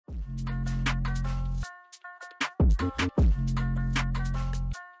LBCREW,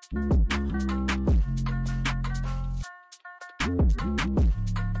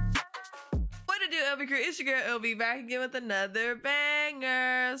 it's your girl LB back again with another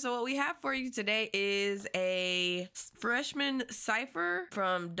banger. So what we have for you today is a freshman Cypher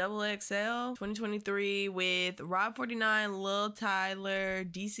from XXL 2023 with Rob49, Lil Tyler,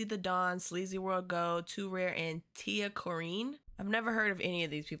 DC the Don, SleazyWorld Go, Too Rare, and TiaCorine. I've never heard of any of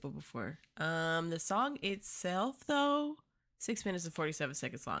these people before. The song itself though, 6 minutes and 47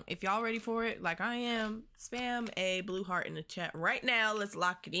 seconds long. If y'all ready for it, like I am, spam a blue heart in the chat right now. Let's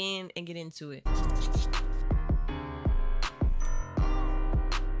lock it in and get into it.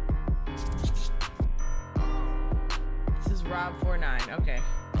 This is Rob49, okay.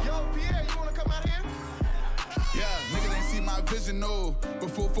 Yo, Pierre, you wanna come out here? Yeah, niggas ain't see my vision, no.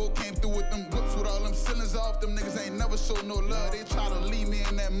 Before folk came through with them whips with all them ceilings off, them niggas ain't never show no love. They try to leave me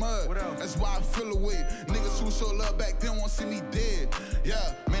in that mud. That's why I feel away. Niggas who show love back then won't see me dead.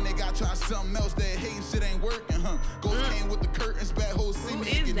 Yeah, man, they gotta try something else. That hating shit ain't working, huh? Ghost came with the curtains, bad hoes see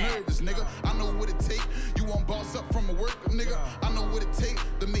me and get nervous, nigga. I know what it take. You want boss up from a worker, nigga. I know what it take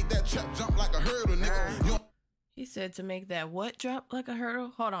to make that trap jump like a hurdle, nigga. You He said to make that what drop like a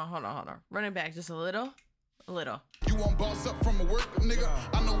hurdle? Hold on. Run it back just a little. You won't boss up from a worker, nigga.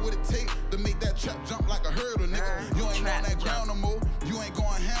 I know what it take to make that trap jump like a hurdle, nigga. You ain't on that ground no more. You ain't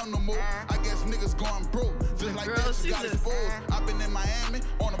going ham no more. I guess niggas going broke. Just like that, you got exposed. I've been in Miami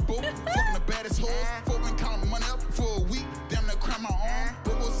on a boat, fucking the baddest hoes. Folk been counting money up for a week. Damn near crack my arm.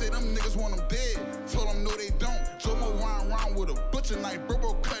 Bro say them niggas want them dead. Told them no they don't. Jomo riding around with a butcher knife. Bro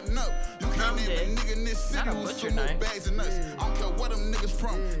cutting up. You can't name a nigga in this city with some more bags than us. I don't care where them niggas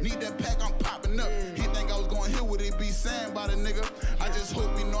from. Need that pack, I'm popping up. He think I was going here what it be saying by the nigga. I just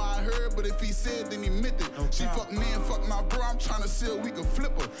hope he know I heard, but if he said, then he meant it. She fucked me and fucked my bro. I'm trying to see if we can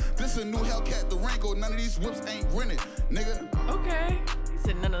flip her. This a new Hellcat Durango. None of these whips ain't rented, nigga. Okay. He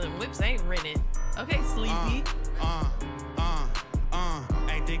said none of them whips ain't rented. Okay, Sleazy.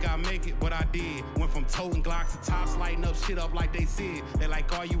 Ain't think I make it, but I did. Went from toting Glocks to tops, lighting up shit up like they said. They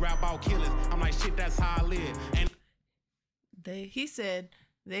like, all you rap about killers. I'm like, shit, that's how I live. And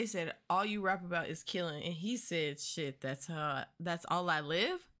they said all you rap about is killing, and he said, shit, that's all I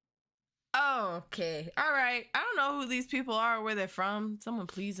live. Oh, okay. All right. I don't know who these people are or where they're from. Someone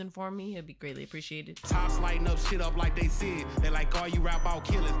please inform me. It'd be greatly appreciated. Tops lighting up shit up like they said. They like, all you rap about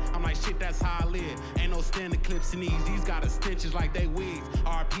killers. I'm like, shit, that's how I live. Ain't no standing clips in these. These got extensions like they wigs.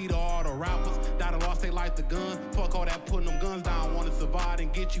 RP to all the rappers that lost they life to guns. Fuck all that putting them guns down. Want to survive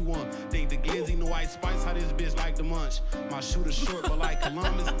and get you one. Think the glizzy, no white spice, how this bitch like to munch. My shooter short, but like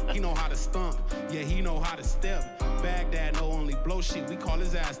Columbus, he know how to stump. Yeah, he know how to step. Baghdad no only blow shit. We call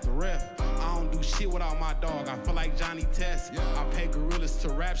his ass the ref. I don't do shit without my dog. I feel like Johnny Test. I pay gorillas to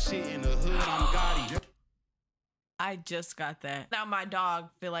rap shit in the hood. I'm Gotti. I just got that. Now my dog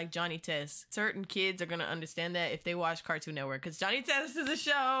feel like Johnny Test. Certain kids are gonna understand that if they watch Cartoon Network, because Johnny Test is a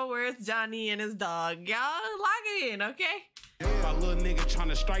show where it's Johnny and his dog. Y'all lock it in, okay? My little nigga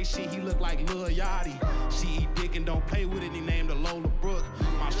tryna strike shit, he look like Lil Yachty. She eat dick and don't play with it, he named her Lola Brooke.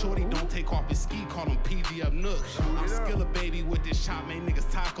 My shorty don't take off his ski, call him PG up Nook. I'm still a baby with this shot, made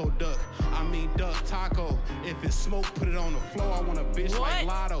niggas taco duck. I mean duck taco. If it's smoke, put it on the floor. I want a bitch like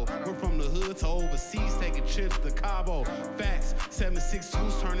Lotto. We're from the hood to overseas, taking trips to Cabo. Facts,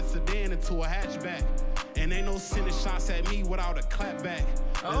 762s turning sedan into a hatchback. And ain't no sending shots at me without a clapback.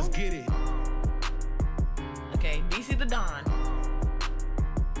 Let's get it. Okay, DC the Don.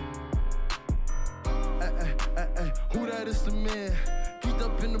 Who that is the man? Geeked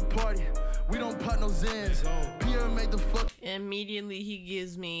up in the party. We don't pop no Zans. Pierre made the fuck. Immediately he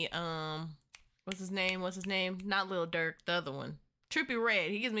gives me what's his name? Not Lil Durk, the other one. Trippy Red.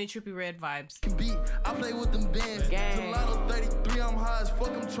 He gives me Trippy Red vibes. Beat. I play with them bands. Gelato 33, I'm high as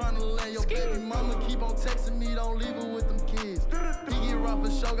fuck. I'm trying to land your baby mama. Keep on texting me, don't leave her with them kids. He get rough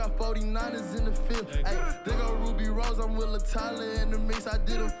for show, got 49ers in the field. Hey, they go Ruby Rose, I'm with Lil Tyler in the mix. I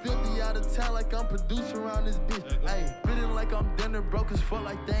did a 50 out of town like I'm producer around this bitch. Hey, feeling like I'm dinner broke as fuck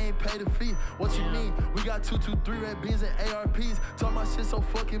like they ain't paid a fee. What you mean? We got 223 red beans and ARPs. Talk my shit so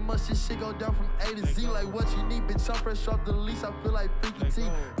fucking much, this shit go down from A to Z. Like what you need, bitch, I'm fresh off the lease. I feel like Freaky T.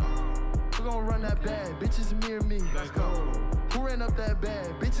 We gon' run that bad, bitches me or me. Let's go. Who ran up that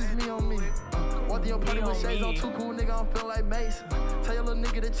bad? Bitches me on me. Walk to your party with shades on, too cool, nigga. I don't feel like Mace. Tell your little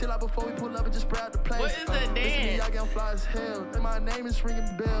nigga to chill out before we pull up and just spray out the place. What is that dance? Y'all getting fly as hell. My name is ringing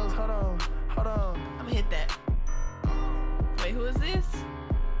bells. Hold on. I'm gonna hit that. Wait, who is this?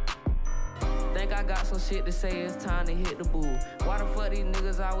 They Think I got some shit to say, it's time to hit the boo. Why the fuck these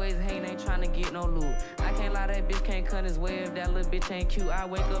niggas always hating, ain't trying to get no loot? I can't lie, that bitch can't cut his way if that little bitch ain't cute. I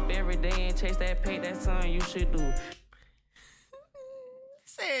wake up every day and chase that pay, that's something you should do.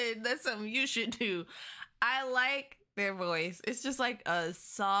 Said that's something you should do. I like their voice. It's just like a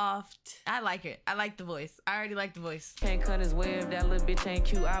soft. I like it. I like the voice. I already like the voice. Can't cut his way if that little bitch ain't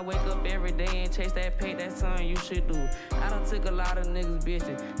cute. I wake up every day and chase that pay, that's something you should do. I done took a lot of niggas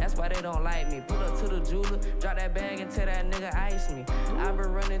bitches, that's why they don't like me. Pull up to the jeweler, drop that bag and tell that nigga ice me. I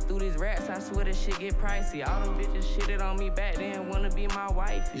been running through these rats, I swear this shit get pricey. All them bitches shitted on me back then, wanna be my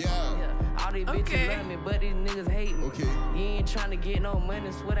wife. Yeah. All these bitches love me, but these niggas hate me. You ain't trying to get no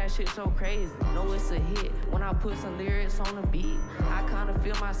money, swear that shit so crazy. No, it's a hit when I put some lyrics on the beat. I kinda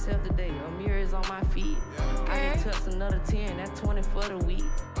feel myself today, a mirror is on my feet. I just touched another 10, that's 20 for the week.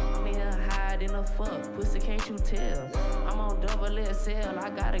 I'm in here hide in the fuck, pussy can't you tell? I'm on double XL, I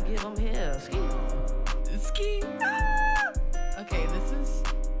gotta give them hell. Ski. Ah! Okay, this is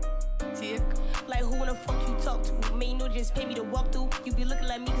Tia. Like who the fuck you talk to? Me, you just pay me to walk through. You be looking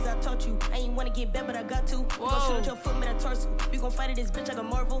like me cause I taught you. I ain't wanna get bad, but I got to. We gon' shoot at your foot, man, a torso. We gon' fight at this bitch like a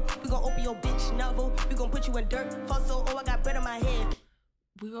Marvel. We gon' open your bitch novel. We gon' put you in dirt. Fossil, oh, I got bread on my head.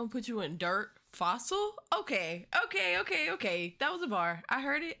 We gonna put you in dirt. Fossil? Okay. That was a bar. I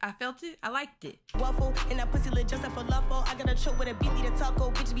heard it. I felt it. I liked it. Waffle, and that pussy lit just like for love. I got a choke with a beefy to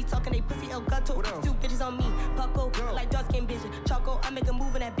taco. Bitches be talking, they pussy El Gato. Two bitches on me. Paco, like dark skin bitch. Choco, I make a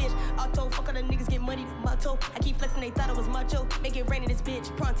move in that bitch. Auto, fuck all the niggas get money. Motto, I keep flexing, they thought I was macho. Make it rain in this bitch.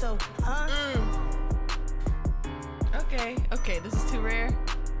 Pronto. Okay, this is too rare.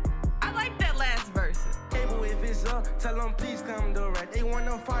 I like that last verse. Able if it's up, tell them please come direct. They want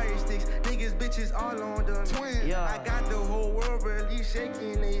them fire sticks, niggas, bitches all on the twin. Yeah. I got the whole world really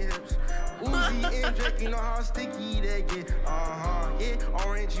shaking their hips. Uzi and Drake, you know how sticky they get. Yeah,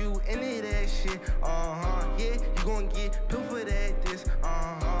 orange you into that shit. Yeah, you gon' get built for that this.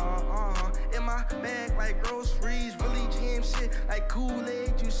 In my bag like groceries, really jam shit like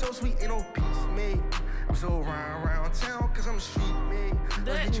Kool-Aid. You so sweet, ain't no peace made. I'm so round town cause I'm street made.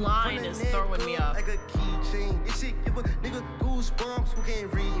 That line is throwing me off. Like a keychain. This shit give a nigga goosebumps who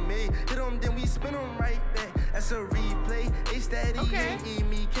can't remake. Hit them, then we spin them right back. That's a replay. They steady eat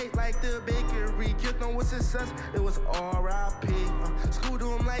me cake like the bakery. Killed them with success. It was R.I.P. School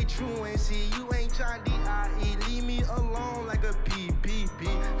them like truancy. You ain't trying D.I.E. Leave me alone like a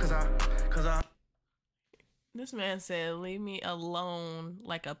PPP. Cause I. This man said, leave me alone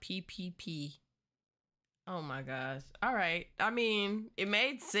like a PPP. Oh my gosh. All right. I mean, it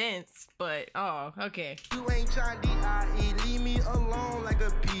made sense, but oh, okay. You ain't trying D.I.E. Leave me alone like a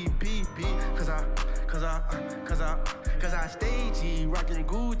PPP. Cause I stay G, rockin'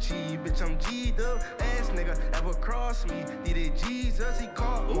 Gucci. Bitch, I'm G'd up. Last nigga ever crossed me. Needed Jesus, he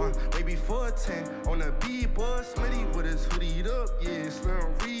caught one way before 10. On the B-bus, Smitty with his hoodied up. Yeah,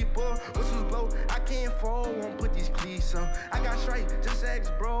 Slim Reaper. Whistles blow, I can't fall, won't put these cleats on. I got straight, just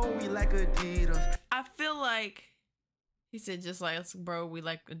ask bro, we like Adidas. I feel like he said just like us, bro, we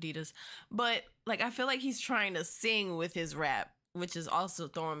like Adidas. But like I feel like he's trying to sing with his rap, which is also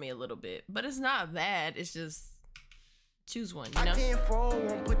throwing me a little bit. But it's not bad. It's just choose one, you know? I can't fall,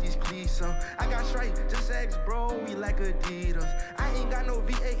 won't put these cleats on. I got straight, just ask bro, we like Adidas. I ain't got no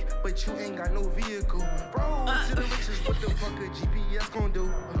V8, but you ain't got no vehicle. Bro, to the riches, what the fuck a GPS gon'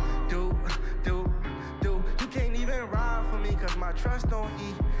 do? You can't even ride for me, cause my trust don't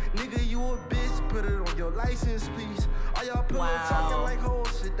eat. Nigga, you a bitch, put it on your license, please. All y'all pillow talking like hoes,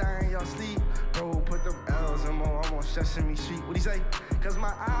 sit down in y'all sleep. Bro, put them L's in more, I'm on Sesame Street. What'd he say? Cause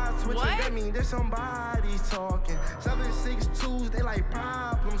my eyes twitching, that mean there's somebody talking. 762s, they like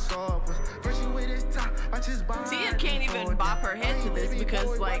problem solvers. First you with his top, watch his body. Tia can't even bop her head to this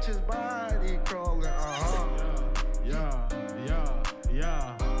because like watch his body crawling.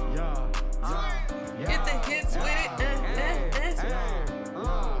 Hit the hits with it.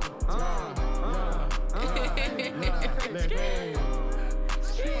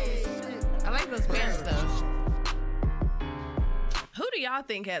 I like those pants though. Who do y'all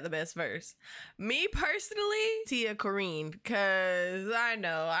think had the best verse? Me personally, TiaCorine, cause I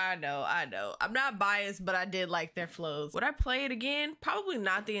know. I'm not biased, but I did like their flows. Would I play it again? Probably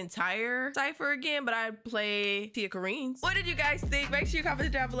not the entire Cypher again, but I'd play TiaCorine's. What did you guys think? Make sure you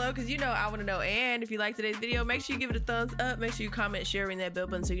comment down below, cause you know I want to know. And if you like today's video, make sure you give it a thumbs up. Make sure you comment, share, ring that bell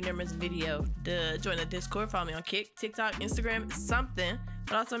button so you never miss a video. Join the Discord, follow me on Kick, TikTok, Instagram, something.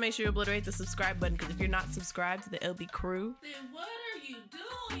 But also make sure you obliterate the subscribe button, because if you're not subscribed to the LBCREW, then what are you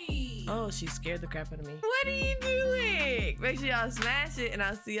doing? Oh, she scared the crap out of me. What are you doing? Make sure y'all smash it, and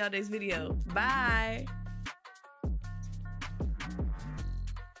I'll see y'all next video. Bye.